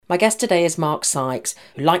My guest today is Mark Sykes,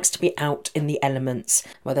 who likes to be out in the elements,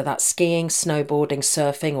 whether that's skiing, snowboarding,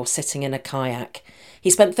 surfing or sitting in a kayak. He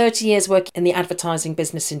spent 30 years working in the advertising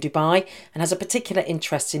business in Dubai and has a particular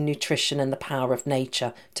interest in nutrition and the power of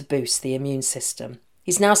nature to boost the immune system.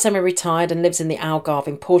 He's now semi-retired and lives in the Algarve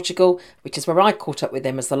in Portugal, which is where I caught up with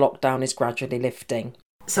him as the lockdown is gradually lifting.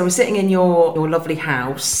 So we're sitting in your lovely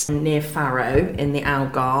house near Faro in the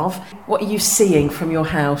Algarve. What are you seeing from your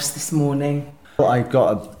house this morning? I've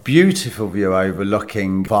got a beautiful view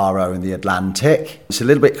overlooking Faro and the Atlantic. It's a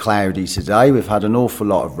little bit cloudy today. We've had an awful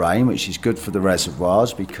lot of rain, which is good for the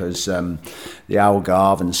reservoirs because the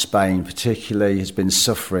Algarve and Spain particularly has been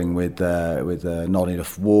suffering with not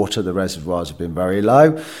enough water. The reservoirs have been very low.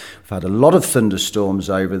 We've had a lot of thunderstorms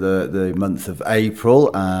over the month of April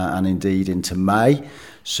and indeed into May.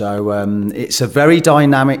 So it's a very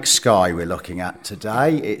dynamic sky we're looking at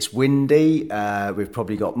today. It's windy. We've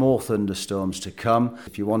probably got more thunderstorms to come.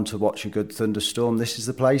 If you want to watch a good thunderstorm, this is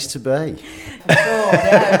the place to be. For sure,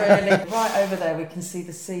 yeah, really. Right over there, we can see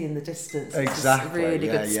the sea in the distance. It's Exactly. a really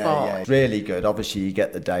good spot. Yeah. Really good. Obviously, you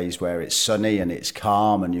get the days where it's sunny and it's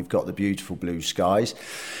calm and you've got the beautiful blue skies,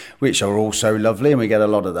 which are also lovely, and we get a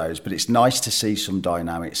lot of those. But it's nice to see some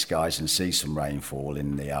dynamic skies and see some rainfall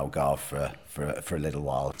in the Algarve for a little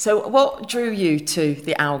while. So what drew you to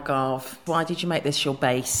the Algarve? Why did you make this your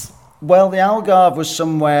base? Well, the Algarve was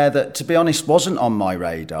somewhere that, to be honest, wasn't on my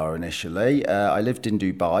radar initially. I lived in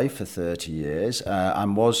Dubai for 30 years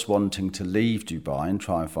and was wanting to leave Dubai and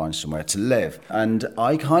try and find somewhere to live. And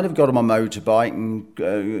I kind of got on my motorbike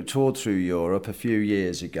and toured through Europe a few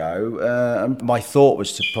years ago. And my thought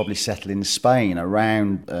was to probably settle in Spain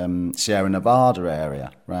around Sierra Nevada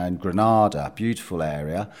area, around Granada, beautiful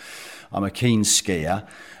area. I'm a keen skier,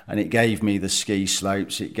 and it gave me the ski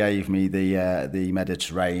slopes, it gave me the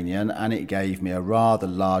Mediterranean, and it gave me a rather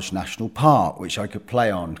large national park, which I could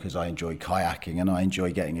play on because I enjoy kayaking and I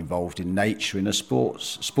enjoy getting involved in nature in a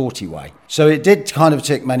sporty way. So it did kind of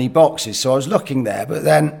tick many boxes. So I was looking there, but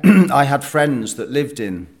then I had friends that lived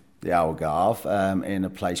in the Algarve in a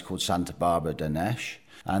place called Santa Barbara de Neche,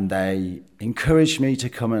 and they encouraged me to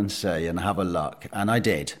come and see and have a look, and I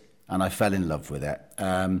did. And I fell in love with it.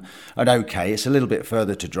 And okay, it's a little bit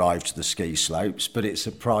further to drive to the ski slopes, but it's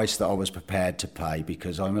a price that I was prepared to pay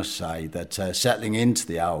because I must say that settling into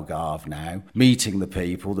the Algarve now, meeting the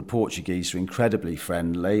people, the Portuguese are incredibly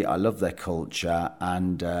friendly. I love their culture,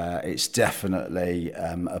 and it's definitely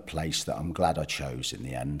a place that I'm glad I chose in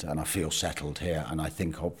the end. And I feel settled here, and I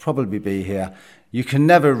think I'll probably be here. You can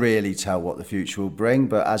never really tell what the future will bring,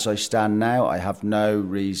 but as I stand now, I have no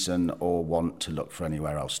reason or want to look for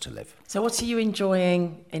anywhere else to live. So what are you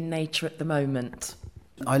enjoying in nature at the moment?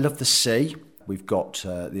 I love the sea. We've got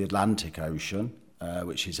the Atlantic Ocean,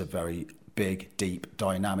 which is a very big, deep,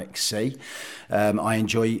 dynamic sea. I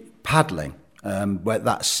enjoy paddling. Where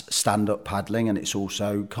that's stand-up paddling, and it's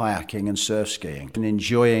also kayaking and surf skiing. And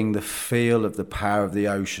enjoying the feel of the power of the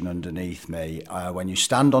ocean underneath me. When you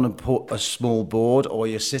stand on a small board or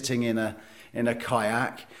you're sitting in a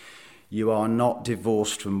kayak, you are not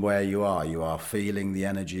divorced from where you are. You are feeling the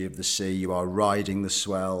energy of the sea. You are riding the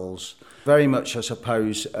swells. Very much, I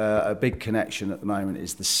suppose, a big connection at the moment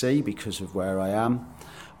is the sea because of where I am.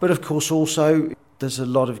 But of course also, there's a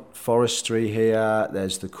lot of forestry here.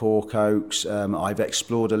 There's the cork oaks. I've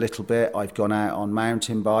explored a little bit. I've gone out on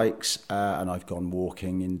mountain bikes and I've gone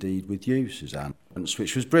walking indeed with you, Suzanne,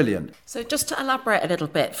 which was brilliant. So just to elaborate a little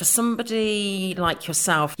bit, for somebody like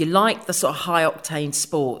yourself, you like the sort of high octane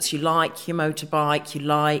sports. You like your motorbike.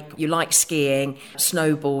 You like skiing,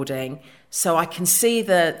 snowboarding. So I can see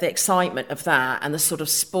the excitement of that and the sort of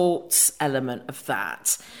sports element of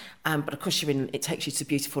that. But of course, it takes you to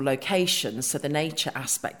beautiful locations, so the nature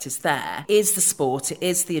aspect is there. It is the sport, it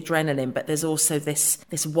is the adrenaline, but there's also this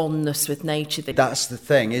oneness with nature. That's the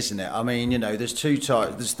thing, isn't it? I mean, there's two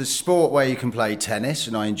types. There's the sport where you can play tennis,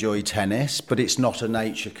 and I enjoy tennis, but it's not a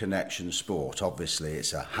nature connection sport, obviously.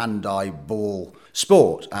 It's a hand-eye ball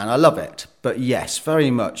sport, and I love it. But yes,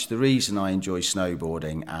 very much the reason I enjoy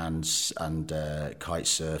snowboarding and kite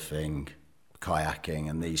surfing, kayaking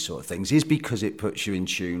and these sort of things is because it puts you in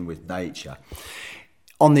tune with nature.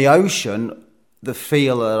 On the ocean, the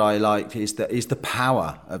feel that I like is the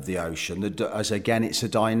power of the ocean. As again, it's a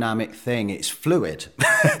dynamic thing. It's fluid.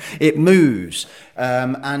 It moves,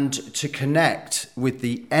 and to connect with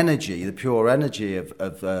the energy, the pure energy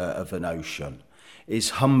of an ocean,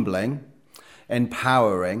 is humbling,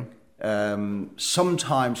 empowering.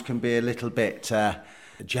 Sometimes can be a little bit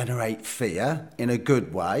generate fear in a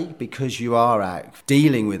good way because you are out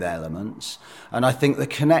dealing with elements. And I think the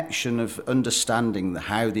connection of understanding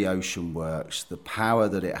how the ocean works, the power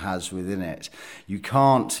that it has within it, you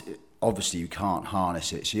can't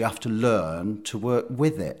harness it. So you have to learn to work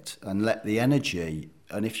with it and let the energy.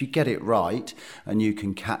 And if you get it right and you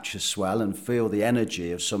can catch a swell and feel the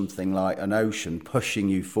energy of something like an ocean pushing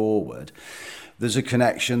you forward, there's a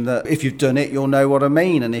connection that if you've done it, you'll know what I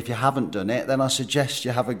mean. And if you haven't done it, then I suggest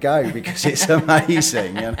you have a go because it's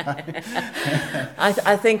amazing. You know?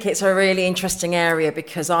 I think it's a really interesting area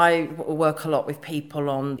because I work a lot with people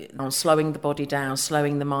on slowing the body down,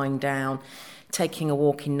 slowing the mind down, taking a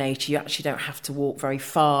walk in nature. You actually don't have to walk very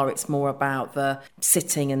far. It's more about the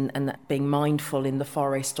sitting and being mindful in the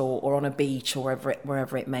forest or on a beach or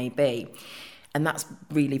wherever it may be. And that's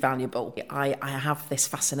really valuable. I have this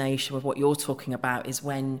fascination with what you're talking about is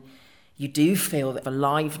when you do feel that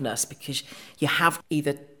aliveness because you have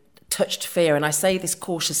either touched fear, and I say this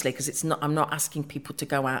cautiously because I'm not asking people to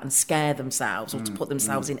go out and scare themselves or to put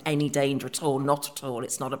themselves in any danger at all, not at all.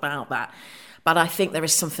 It's not about that. But I think there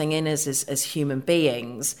is something in us as human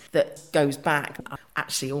beings that goes back,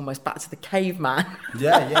 actually almost back to the caveman.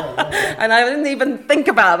 Yeah. And I didn't even think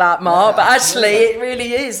about that, Mark, but actually it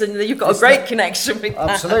really is, and you've got a great connection with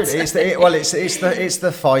that. Absolutely. It's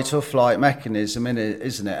the fight or flight mechanism,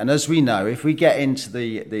 isn't it? And as we know, if we get into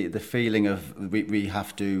the feeling of we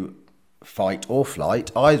have to fight or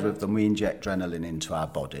flight, either of them, we inject adrenaline into our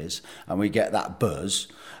bodies and we get that buzz.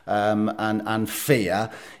 And fear,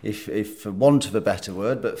 if for want of a better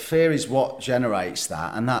word, but fear is what generates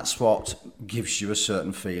that, and that's what gives you a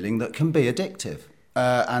certain feeling that can be addictive.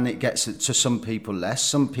 And it gets to some people less.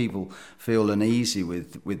 Some people feel uneasy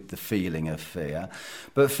with the feeling of fear.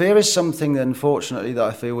 But fear is something, unfortunately, that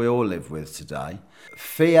I feel we all live with today.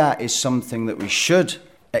 Fear is something that we should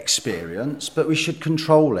experience, but we should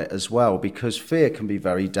control it as well, because fear can be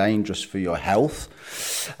very dangerous for your health.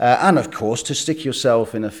 And of course, to stick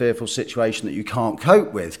yourself in a fearful situation that you can't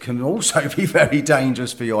cope with can also be very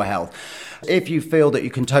dangerous for your health. If you feel that you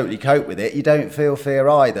can totally cope with it, you don't feel fear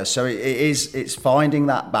either. So it's finding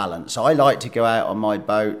that balance. I like to go out on my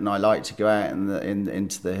boat and I like to go out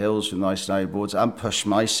into the hills with my snowboards and push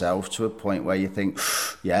myself to a point where you think,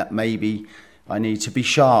 yeah, maybe I need to be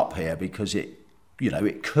sharp here because it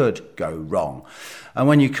could go wrong. And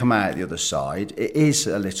when you come out the other side, it is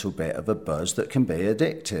a little bit of a buzz that can be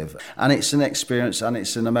addictive. And it's an experience and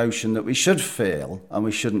it's an emotion that we should feel, and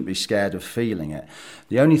we shouldn't be scared of feeling it.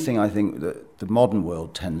 The only thing I think that the modern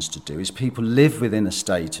world tends to do is people live within a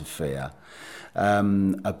state of fear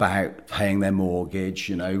about paying their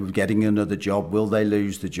mortgage, getting another job. Will they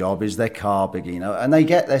lose the job? Is their car big? And they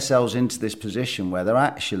get themselves into this position where they're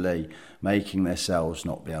actually making themselves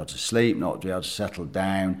not be able to sleep, not be able to settle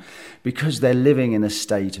down, because they're living in a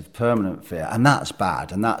state of permanent fear. And that's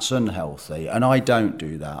bad and that's unhealthy. And I don't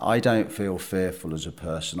do that. I don't feel fearful as a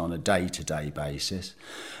person on a day-to-day basis.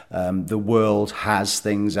 The world has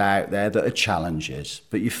things out there that are challenges,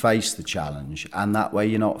 but you face the challenge, and that way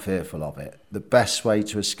you're not fearful of it. The best way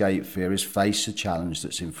to escape fear is face the challenge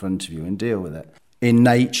that's in front of you and deal with it. In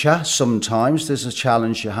nature, sometimes there's a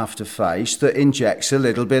challenge you have to face that injects a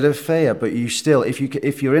little bit of fear, but you still, if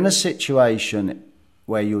you're in a situation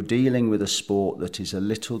where you're dealing with a sport that is a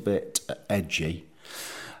little bit edgy,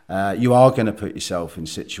 you are going to put yourself in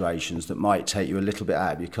situations that might take you a little bit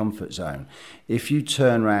out of your comfort zone. If you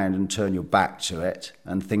turn around and turn your back to it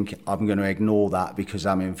and think, I'm going to ignore that because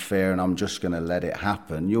I'm in fear and I'm just going to let it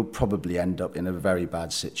happen, you'll probably end up in a very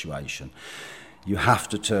bad situation. You have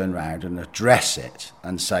to turn around and address it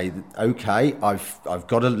and say, okay, I've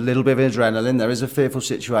got a little bit of adrenaline, there is a fearful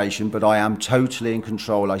situation, but I am totally in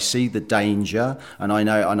control. I see the danger and I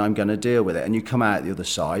know, and I'm going to deal with it. And you come out the other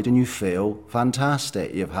side and you feel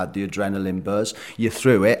fantastic. You've had the adrenaline buzz, you're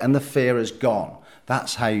through it, and the fear is gone.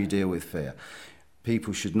 That's how you deal with fear.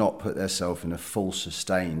 People should not put themselves in a full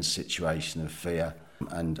sustained situation of fear.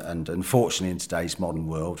 And unfortunately in today's modern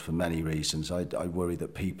world, for many reasons, I worry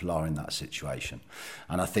that people are in that situation.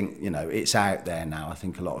 And I think, it's out there now. I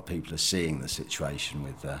think a lot of people are seeing the situation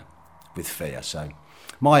with fear. So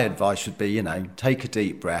my advice would be, take a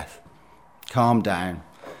deep breath, calm down,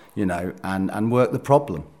 and work the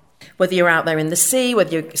problem. Whether you're out there in the sea,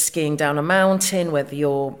 whether you're skiing down a mountain, whether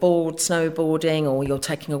you're snowboarding, or you're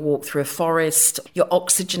taking a walk through a forest, you're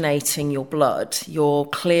oxygenating your blood, you're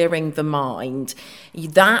clearing the mind.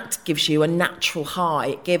 That gives you a natural high.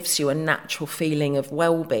 It gives you a natural feeling of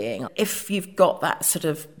well-being. If you've got that sort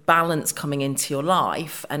of balance coming into your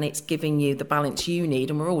life and it's giving you the balance you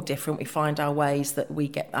need, and we're all different, we find our ways that we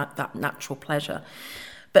get that natural pleasure.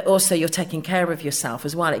 but also you're taking care of yourself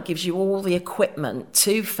as well. It gives you all the equipment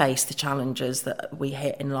to face the challenges that we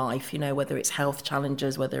hit in life, whether it's health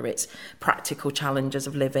challenges, whether it's practical challenges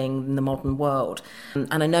of living in the modern world.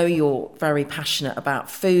 And I know you're very passionate about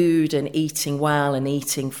food and eating well and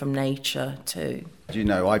eating from nature too.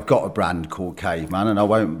 I've got a brand called Caveman, and I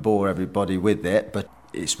won't bore everybody with it, but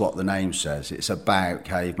it's what the name says. It's about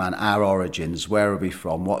Caveman, our origins, where are we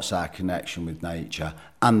from, what's our connection with nature,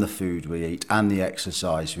 and the food we eat, and the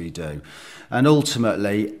exercise we do. And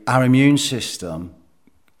ultimately, our immune system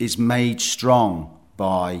is made strong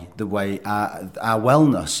by the way our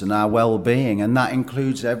wellness and our well-being, and that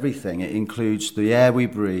includes everything. It includes the air we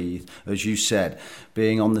breathe, as you said,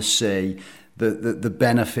 being on the sea, the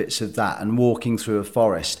benefits of that, and walking through a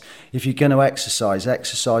forest. If you're going to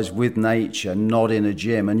exercise with nature, not in a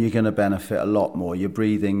gym, and you're going to benefit a lot more. You're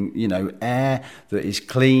breathing, air that is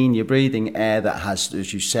clean. You're breathing air that has,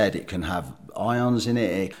 as you said, it can have ions in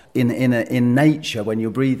it. In nature, when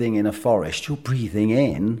you're breathing in a forest, you're breathing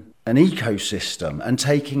in an ecosystem and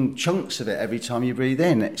taking chunks of it every time you breathe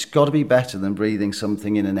in. It's got to be better than breathing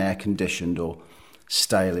something in an air-conditioned or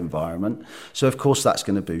stale environment. So of course that's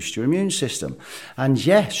going to boost your immune system. And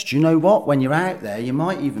yes, do you know what? When you're out there, you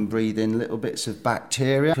might even breathe in little bits of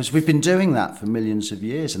bacteria, because we've been doing that for millions of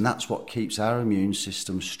years, and that's what keeps our immune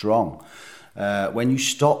system strong. When you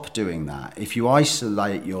stop doing that, if you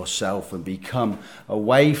isolate yourself and become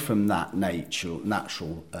away from that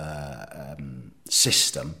natural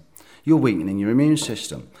system, you're weakening your immune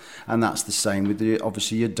system. And that's the same with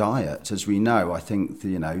obviously your diet. As we know, I think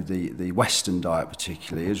the Western diet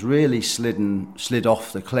particularly has really slid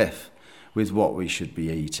off the cliff with what we should be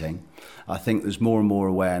eating. I think there's more and more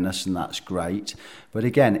awareness, and that's great. But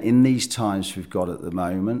again, in these times we've got at the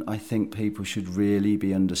moment, I think people should really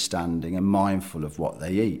be understanding and mindful of what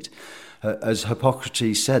they eat. As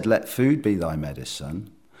Hippocrates said, let food be thy medicine.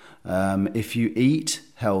 If you eat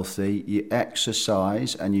healthy, you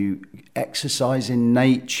exercise, and you exercise in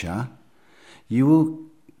nature, you will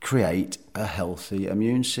create a healthy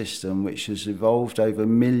immune system which has evolved over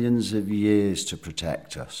millions of years to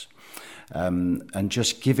protect us. And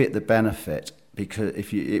just give it the benefit, because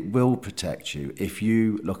it will protect you. If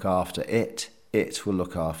you look after it, it will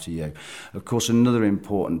look after you. Of course, another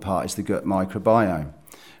important part is the gut microbiome,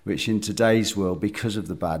 which in today's world, because of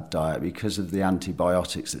the bad diet, because of the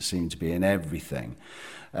antibiotics that seem to be in everything,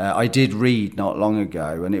 I did read not long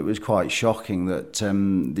ago, and it was quite shocking, that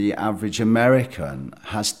the average American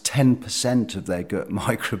has 10% of their gut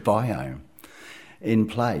microbiome in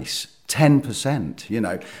place.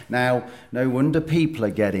 10%, Now, no wonder people are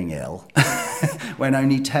getting ill when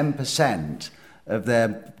only 10% of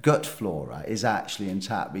their gut flora is actually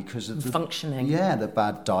intact because of the functioning. Yeah, the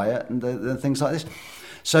bad diet and the things like this.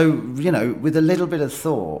 So, with a little bit of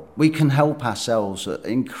thought, we can help ourselves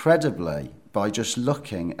incredibly by just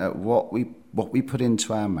looking at what we put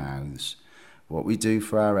into our mouths, what we do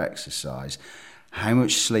for our exercise, how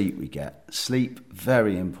much sleep we get. Sleep,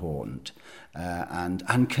 very important,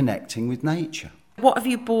 and connecting with nature. What have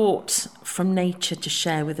you bought from nature to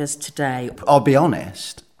share with us today? I'll be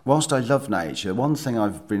honest, whilst I love nature, one thing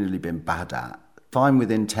I've really been bad at, if I'm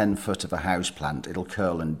within 10 foot of a houseplant, it'll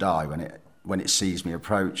curl and die when it sees me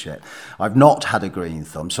approach it. I've not had a green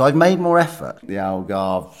thumb, so I've made more effort. The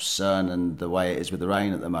Algarve sun and the way it is with the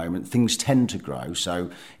rain at the moment, things tend to grow, so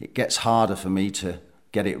it gets harder for me to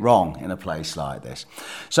get it wrong in a place like this.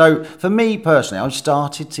 So for me personally, I've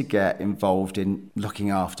started to get involved in looking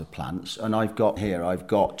after plants, and I've got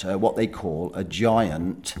what they call a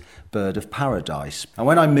giant bird of paradise. And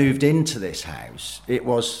when I moved into this house, it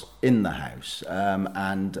was in the house,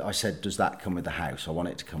 and I said, does that come with the house? I want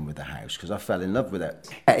it to come with the house, because I fell in love with it.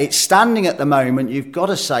 It's standing at the moment, you've got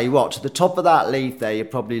to say, to the top of that leaf there, you're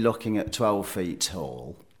probably looking at 12 feet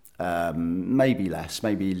tall. Maybe less,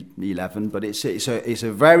 maybe 11, but it's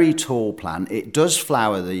a very tall plant. It does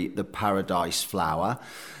flower the paradise flower,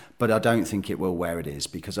 but I don't think it will where it is,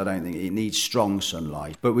 because I don't think it needs strong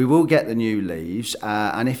sunlight. But we will get the new leaves,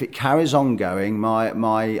 and if it carries on going,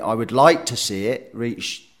 I would like to see it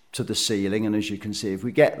reach to the ceiling. And as you can see, if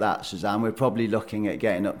we get that, Suzanne, we're probably looking at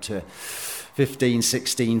getting up to 15,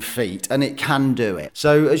 16 feet, and it can do it.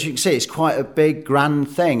 So as you can see, it's quite a big, grand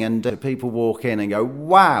thing, and people walk in and go,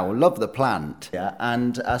 wow, love the plant. Yeah,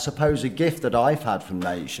 and I suppose a gift that I've had from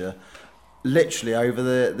nature, literally over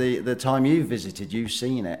the time you've visited, you've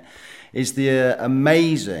seen it, is the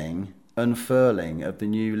amazing unfurling of the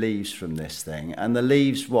new leaves from this thing. And the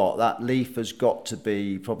leaves, that leaf has got to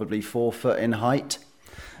be probably 4 foot in height.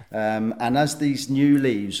 And as these new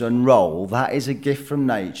leaves unroll, that is a gift from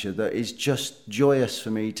nature that is just joyous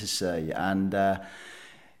for me to see. And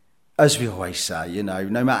As we always say, no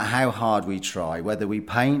matter how hard we try, whether we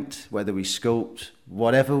paint, whether we sculpt,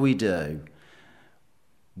 whatever we do,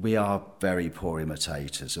 we are very poor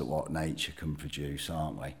imitators at what nature can produce,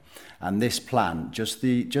 aren't we? And this plant, just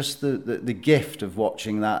the gift of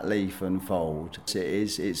watching that leaf unfold,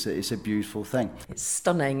 it's a beautiful thing. It's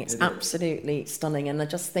stunning. It's absolutely stunning. And I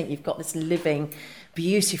just think you've got this living,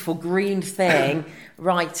 beautiful green thing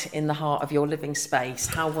right in the heart of your living space.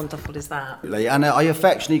 How wonderful is that? And I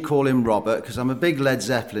affectionately call him Robert because I'm a big Led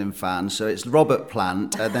Zeppelin fan, so it's Robert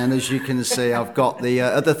Plant. And then, as you can see, I've got the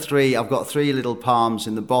other three. I've got three little palms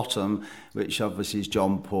in the bottom, which obviously is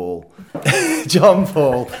John Paul,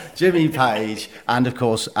 Jimmy Page, and of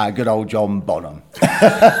course our good old John Bonham.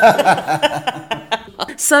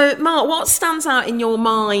 So, Mark, what stands out in your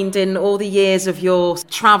mind in all the years of your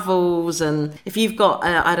travels? And if you've got,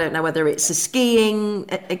 I don't know whether it's a skiing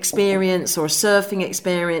experience or a surfing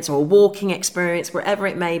experience or a walking experience, wherever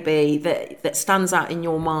it may be, that stands out in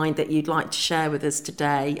your mind that you'd like to share with us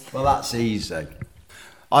today. Well, that's easy.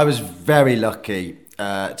 I was very lucky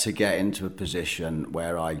to get into a position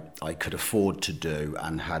where I could afford to do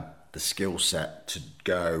and had the skill set to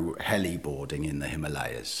go heliboarding in the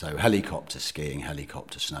Himalayas. So helicopter skiing,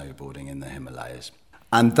 helicopter snowboarding in the Himalayas.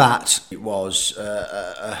 And that was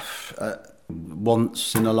a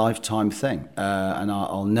once in a lifetime thing. And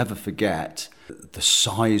I'll never forget the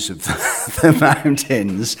size of the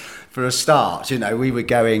mountains for a start. We were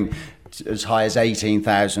going as high as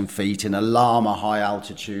 18,000 feet in a Lama high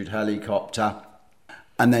altitude helicopter,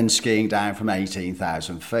 and then skiing down from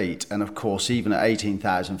 18,000 feet. And of course, even at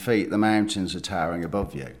 18,000 feet, the mountains are towering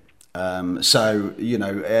above you.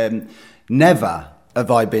 Never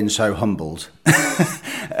have I been so humbled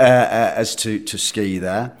as to ski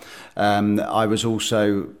there. I was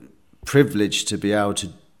also privileged to be able to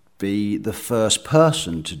be the first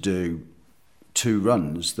person to do 2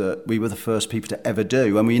 runs that we were the first people to ever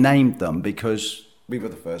do. And we named them because we were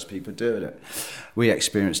the first people doing it. We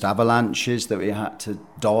experienced avalanches that we had to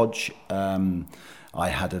dodge. I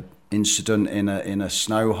had an incident in a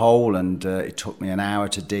snow hole, and it took me an hour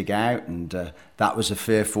to dig out, and that was a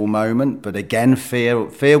fearful moment. But again, fear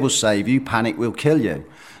will save you, panic will kill you.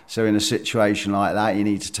 So in a situation like that, you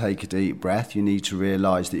need to take a deep breath. You need to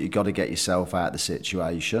realise that you've got to get yourself out of the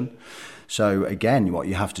situation. So again, what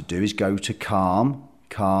you have to do is go to calm.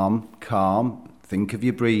 Think of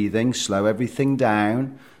your breathing, slow everything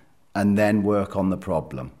down, and then work on the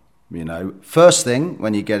problem. First thing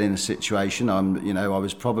when you get in a situation, I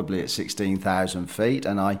was probably at 16,000 feet,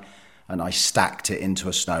 and I stacked it into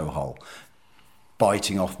a snow hole,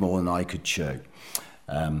 biting off more than I could chew.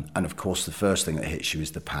 And of course, the first thing that hits you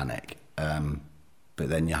is the panic. But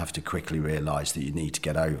then you have to quickly realise that you need to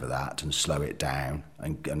get over that and slow it down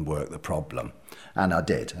and work the problem. And I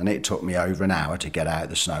did. And it took me over an hour to get out of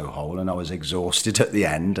the snow hole, and I was exhausted at the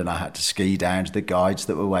end, and I had to ski down to the guides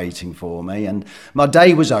that were waiting for me. And my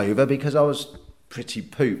day was over because I was pretty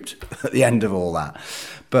pooped at the end of all that.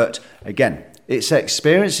 But again, it's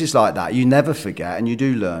experiences like that you never forget, and you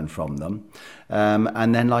do learn from them.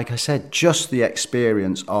 And then, like I said, just the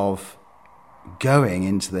experience of going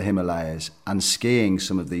into the Himalayas and skiing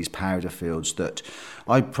some of these powder fields that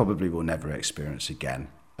I probably will never experience again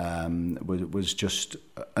was just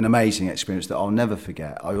an amazing experience that I'll never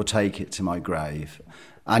forget. I will take it to my grave.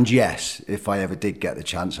 And yes, if I ever did get the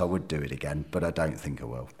chance, I would do it again, but I don't think I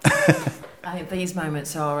will. I think these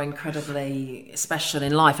moments are incredibly special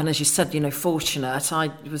in life. And as you said, fortunate.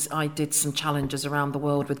 I did some challenges around the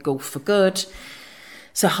world with Golf for Good.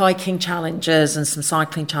 So hiking challenges and some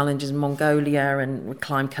cycling challenges in Mongolia, and we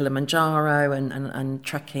climbed Kilimanjaro and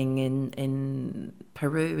trekking in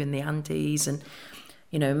Peru in the Andes, and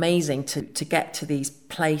amazing to get to these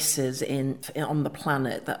places on the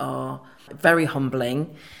planet that are very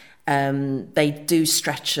humbling. They do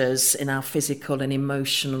stretch us in our physical and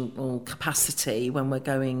emotional capacity when we're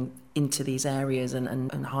going into these areas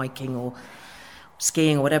and hiking or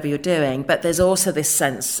skiing or whatever you're doing. But there's also this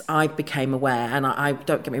sense I became aware, and I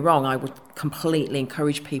don't get me wrong, I would completely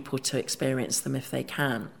encourage people to experience them if they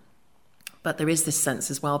can. But there is this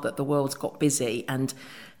sense as well that the world's got busy, and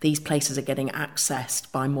these places are getting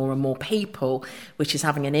accessed by more and more people, which is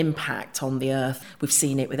having an impact on the earth. We've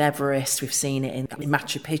seen it with Everest, we've seen it in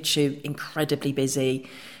Machu Picchu, incredibly busy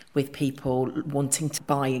with people wanting to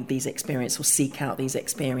buy these experiences or seek out these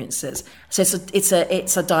experiences. So it's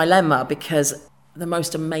a dilemma, because the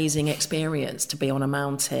most amazing experience to be on a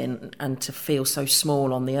mountain and to feel so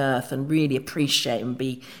small on the earth and really appreciate and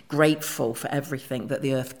be grateful for everything that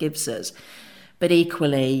the earth gives us. But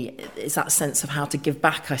equally, it's that sense of how to give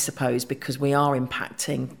back, I suppose, because we are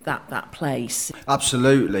impacting that place.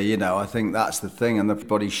 Absolutely, I think that's the thing, and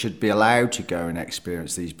everybody should be allowed to go and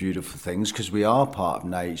experience these beautiful things because we are part of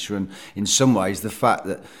nature. And in some ways, the fact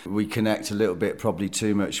that we connect a little bit, probably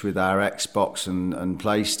too much, with our Xbox and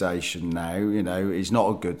PlayStation now, is not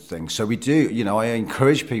a good thing. So we do, I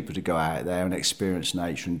encourage people to go out there and experience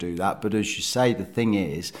nature and do that. But as you say, the thing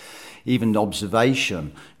is, even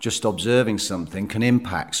observation, just observing something can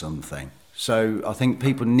impact something. So I think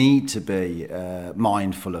people need to be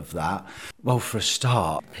mindful of that. Well, for a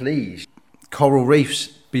start, please, coral reefs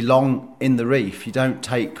belong in the reef. You don't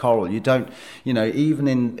take coral. You don't, even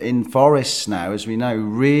in forests now, as we know,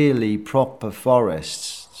 really proper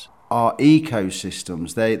forests are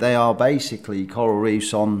ecosystems. They are basically coral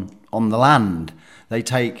reefs on the land. They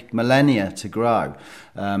take millennia to grow.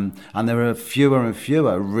 And there are fewer and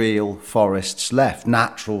fewer real forests left,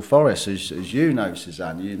 natural forests, as you know,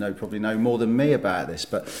 Suzanne. Probably know more than me about this.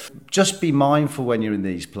 But just be mindful when you're in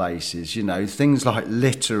these places. Things like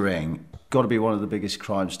littering, got to be one of the biggest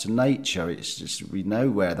crimes to nature. It's just, we know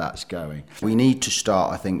where that's going. We need to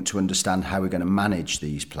start, I think, to understand how we're going to manage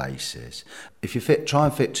these places. If you try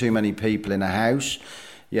and fit too many people in a house,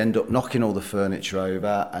 you end up knocking all the furniture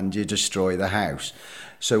over and you destroy the house.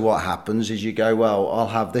 So what happens is you go, well, I'll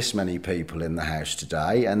have this many people in the house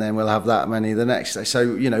today and then we'll have that many the next day.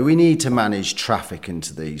 So, we need to manage traffic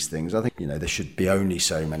into these things. I think, there should be only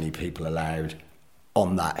so many people allowed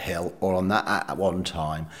on that hill or on that at one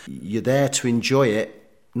time. You're there to enjoy it,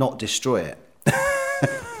 not destroy it.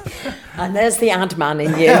 And there's the ad man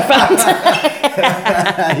in you.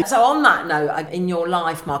 So on that note, in your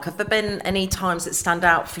life, Mark, have there been any times that stand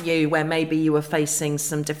out for you where maybe you were facing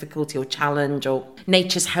some difficulty or challenge, or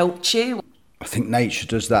nature's helped you? I think nature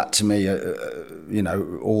does that to me,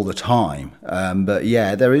 all the time. But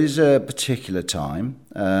yeah, there is a particular time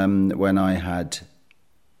when I had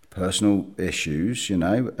personal issues,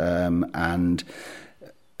 and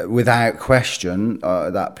without question,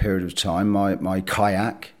 that period of time, my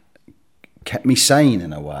kayak kept me sane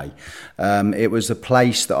in a way. It was a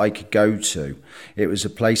place that I could go to. It was a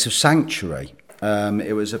place of sanctuary.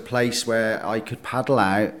 It was a place where I could paddle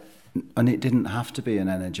out, and it didn't have to be an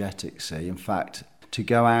energetic sea. In fact, to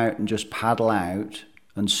go out and just paddle out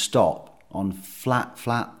and stop on flat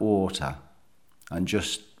water and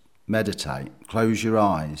just meditate, close your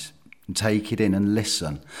eyes and take it in and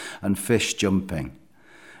listen, and fish jumping.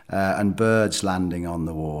 And birds landing on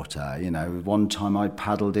the water. One time I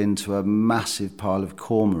paddled into a massive pile of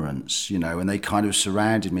cormorants, and they kind of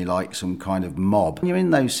surrounded me like some kind of mob. When you're in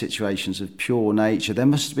those situations of pure nature, there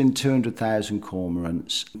must have been 200,000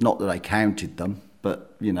 cormorants. Not that I counted them,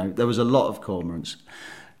 but, there was a lot of cormorants.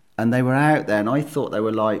 And they were out there, and I thought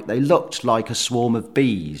they looked like a swarm of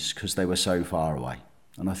bees because they were so far away.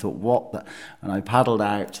 And I thought, what the... And I paddled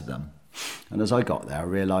out to them. And as I got there, I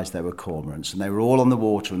realised they were cormorants, and they were all on the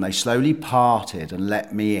water, and they slowly parted and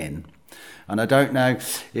let me in. And I don't know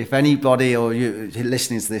if anybody or you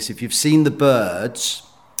listening to this, if you've seen the birds,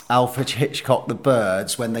 Alfred Hitchcock, The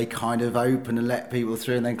Birds, when they kind of open and let people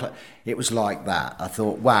through and then it was like that. I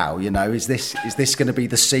thought, wow, is this going to be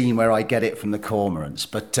the scene where I get it from the cormorants?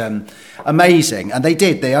 But amazing. And they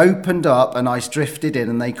did. They opened up and I drifted in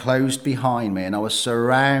and they closed behind me and I was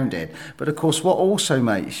surrounded. But of course, what also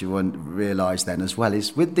makes you realise then as well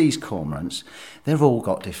is with these cormorants, they've all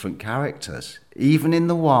got different characters, even in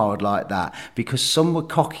the wild like that, because some were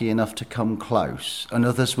cocky enough to come close and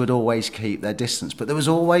others would always keep their distance. But there was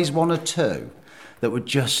always one or two that would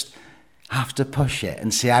just have to push it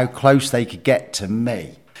and see how close they could get to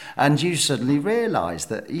me. And you suddenly realise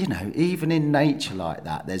that, even in nature like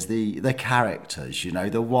that, there's the characters,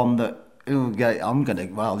 the one that,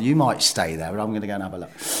 you might stay there, but I'm going to go and have a look.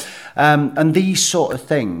 And these sort of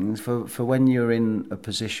things, for when you're in a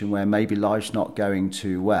position where maybe life's not going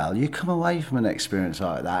too well, you come away from an experience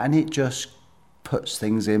like that and it just puts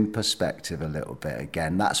things in perspective a little bit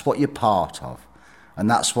again. That's what you're part of. And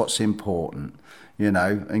that's what's important,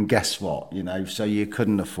 and guess what, so you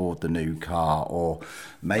couldn't afford the new car, or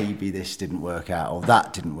maybe this didn't work out, or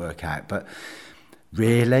that didn't work out. But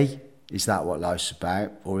really, is that what life's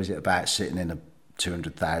about? Or is it about sitting in a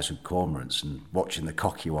 200,000 cormorants and watching the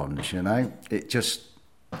cocky ones, It just,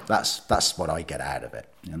 that's what I get out of it,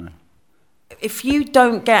 If you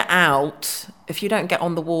don't get out, if you don't get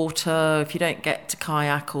on the water, if you don't get to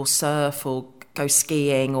kayak or surf or go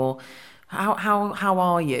skiing, or how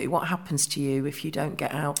are you? What happens to you if you don't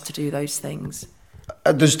get out to do those things?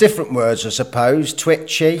 There's different words, I suppose.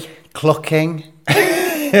 Twitchy, clucking.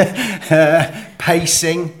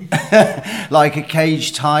 pacing like a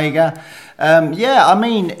caged tiger. I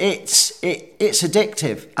mean, it's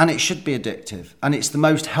addictive, and it should be addictive, and it's the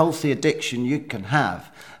most healthy addiction you can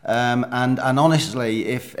have. And honestly,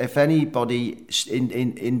 if anybody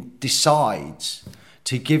decides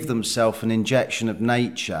to give themselves an injection of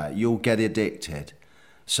nature, you'll get addicted.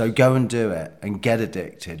 So go and do it and get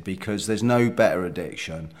addicted, because there's no better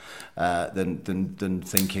addiction than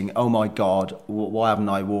thinking, oh my God, why haven't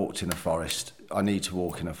I walked in a forest? I need to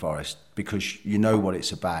walk in a forest, because you know what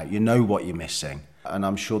it's about. You know what you're missing. And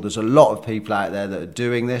I'm sure there's a lot of people out there that are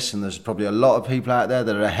doing this, and there's probably a lot of people out there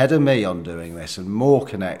that are ahead of me on doing this and more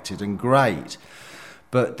connected and great.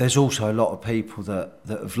 But there's also a lot of people that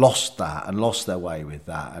have lost that and lost their way with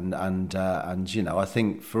that. And you know, I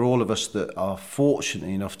think for all of us that are fortunate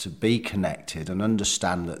enough to be connected and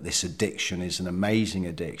understand that this addiction is an amazing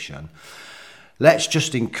addiction, let's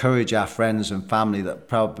just encourage our friends and family that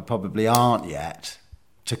probably aren't yet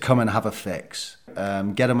to come and have a fix.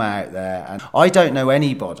 Get them out there. And I don't know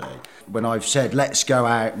anybody, when I've said, let's go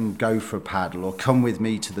out and go for a paddle or come with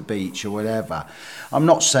me to the beach or whatever, I'm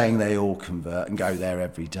not saying they all convert and go there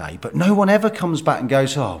every day, but no one ever comes back and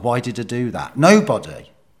goes, oh, why did I do that?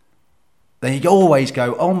 Nobody. They always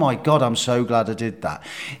go, oh my God, I'm so glad I did that.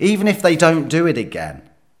 Even if they don't do it again,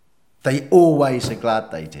 they always are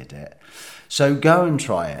glad they did it. So go and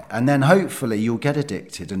try it, and then hopefully you'll get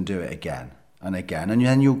addicted and do it again and again, and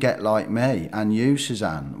then you'll get like me and you,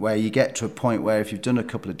 Suzanne, where you get to a point where if you've done a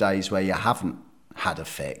couple of days where you haven't had a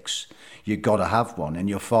fix, you've got to have one, and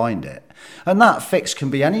you'll find it. And that fix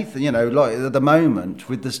can be anything, you know, like at the moment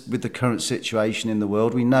with the current situation in the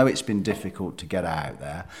world, we know it's been difficult to get out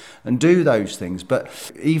there and do those things.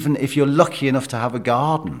 But even if you're lucky enough to have a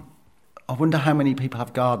garden, I wonder how many people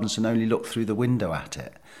have gardens and only look through the window at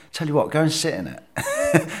it. Tell you what, go and sit in it,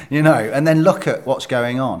 you know, and then look at what's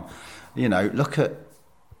going on. You know, look at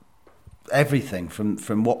everything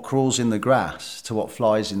from what crawls in the grass to what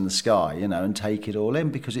flies in the sky, you know, and take it all in,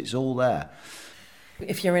 because it's all there.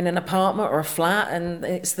 If you're in an apartment or a flat and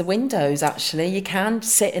it's the windows, actually, you can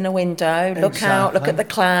sit in a window, look out, look at the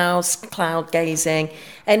clouds, cloud gazing.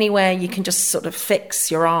 Anywhere you can just sort of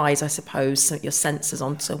fix your eyes, I suppose, so your senses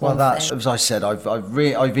onto one thing. As I said,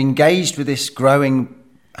 I've engaged with this growing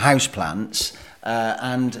houseplants,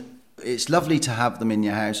 and it's lovely to have them in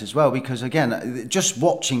your house as well, because again, just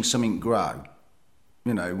watching something grow,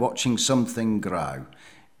 you know, watching something grow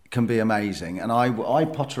can be amazing. And I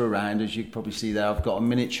potter around, as you can probably see there. I've got a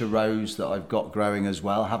miniature rose that I've got growing as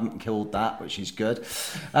well. Haven't killed that, which is good.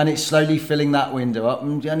 And it's slowly filling that window up,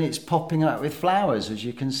 and it's popping out with flowers, as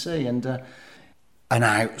you can see. And an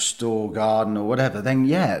outdoor garden or whatever, then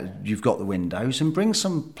yeah, you've got the windows, and bring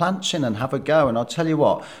some plants in and have a go. And I'll tell you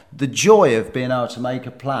what, the joy of being able to make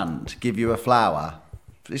a plant give you a flower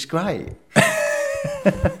is great.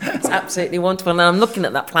 It's absolutely wonderful. And I'm looking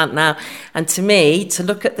at that plant now, and to me, to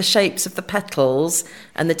look at the shapes of the petals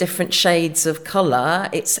and the different shades of colour,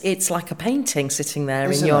 it's like a painting sitting there.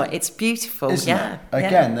 It's beautiful. Isn't it?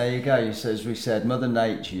 Again, there you go. As we said, Mother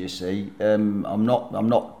Nature, you see. I'm not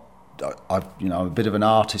I'm a bit of an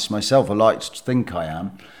artist myself. I like to think I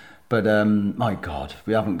am, but my God,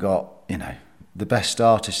 we haven't got, the best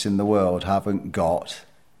artists in the world haven't got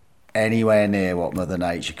anywhere near what Mother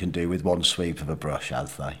Nature can do with one sweep of a brush,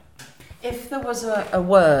 have they? If there was a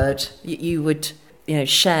word you would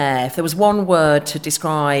share, if there was one word to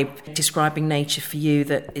describing nature for you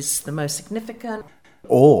that is the most significant?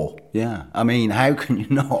 Awe, yeah. I mean, how can you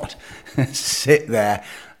not sit there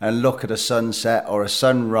and look at a sunset or a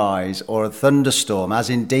sunrise or a thunderstorm, as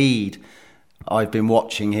indeed I've been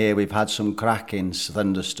watching here. We've had some cracking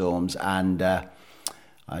thunderstorms, and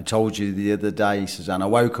I told you the other day, Suzanne, I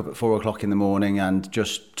woke up at 4 o'clock in the morning and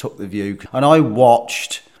just took the view, and I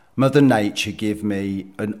watched Mother Nature give me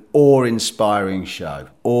an awe-inspiring show.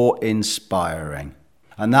 Awe-inspiring.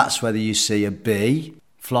 And that's whether you see a bee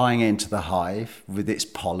flying into the hive with its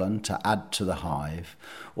pollen to add to the hive,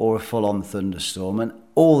 or a full-on thunderstorm, and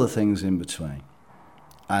all the things in between.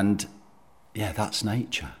 And yeah, that's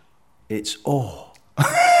nature. It's awe.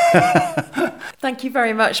 Thank you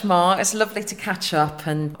very much, Mark. It's lovely to catch up,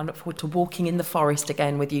 and I look forward to walking in the forest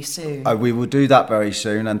again with you soon. We will do that very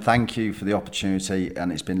soon, and thank you for the opportunity,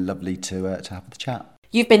 and it's been lovely to have the chat.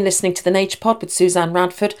 You've been listening to The Nature Pod with Suzanne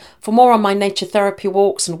Radford. For more on my nature therapy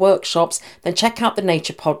walks and workshops, then check out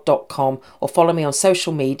thenaturepod.com or follow me on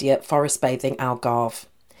social media at Forest Bathing Algarve.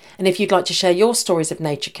 And if you'd like to share your stories of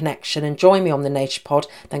nature connection and join me on The Nature Pod,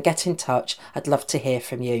 then get in touch. I'd love to hear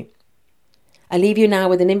from you. I leave you now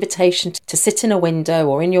with an invitation to sit in a window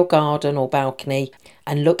or in your garden or balcony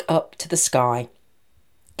and look up to the sky.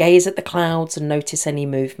 Gaze at the clouds and notice any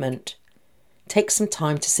movement. Take some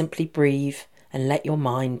time to simply breathe and let your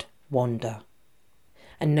mind wander.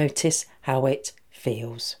 And notice how it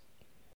feels.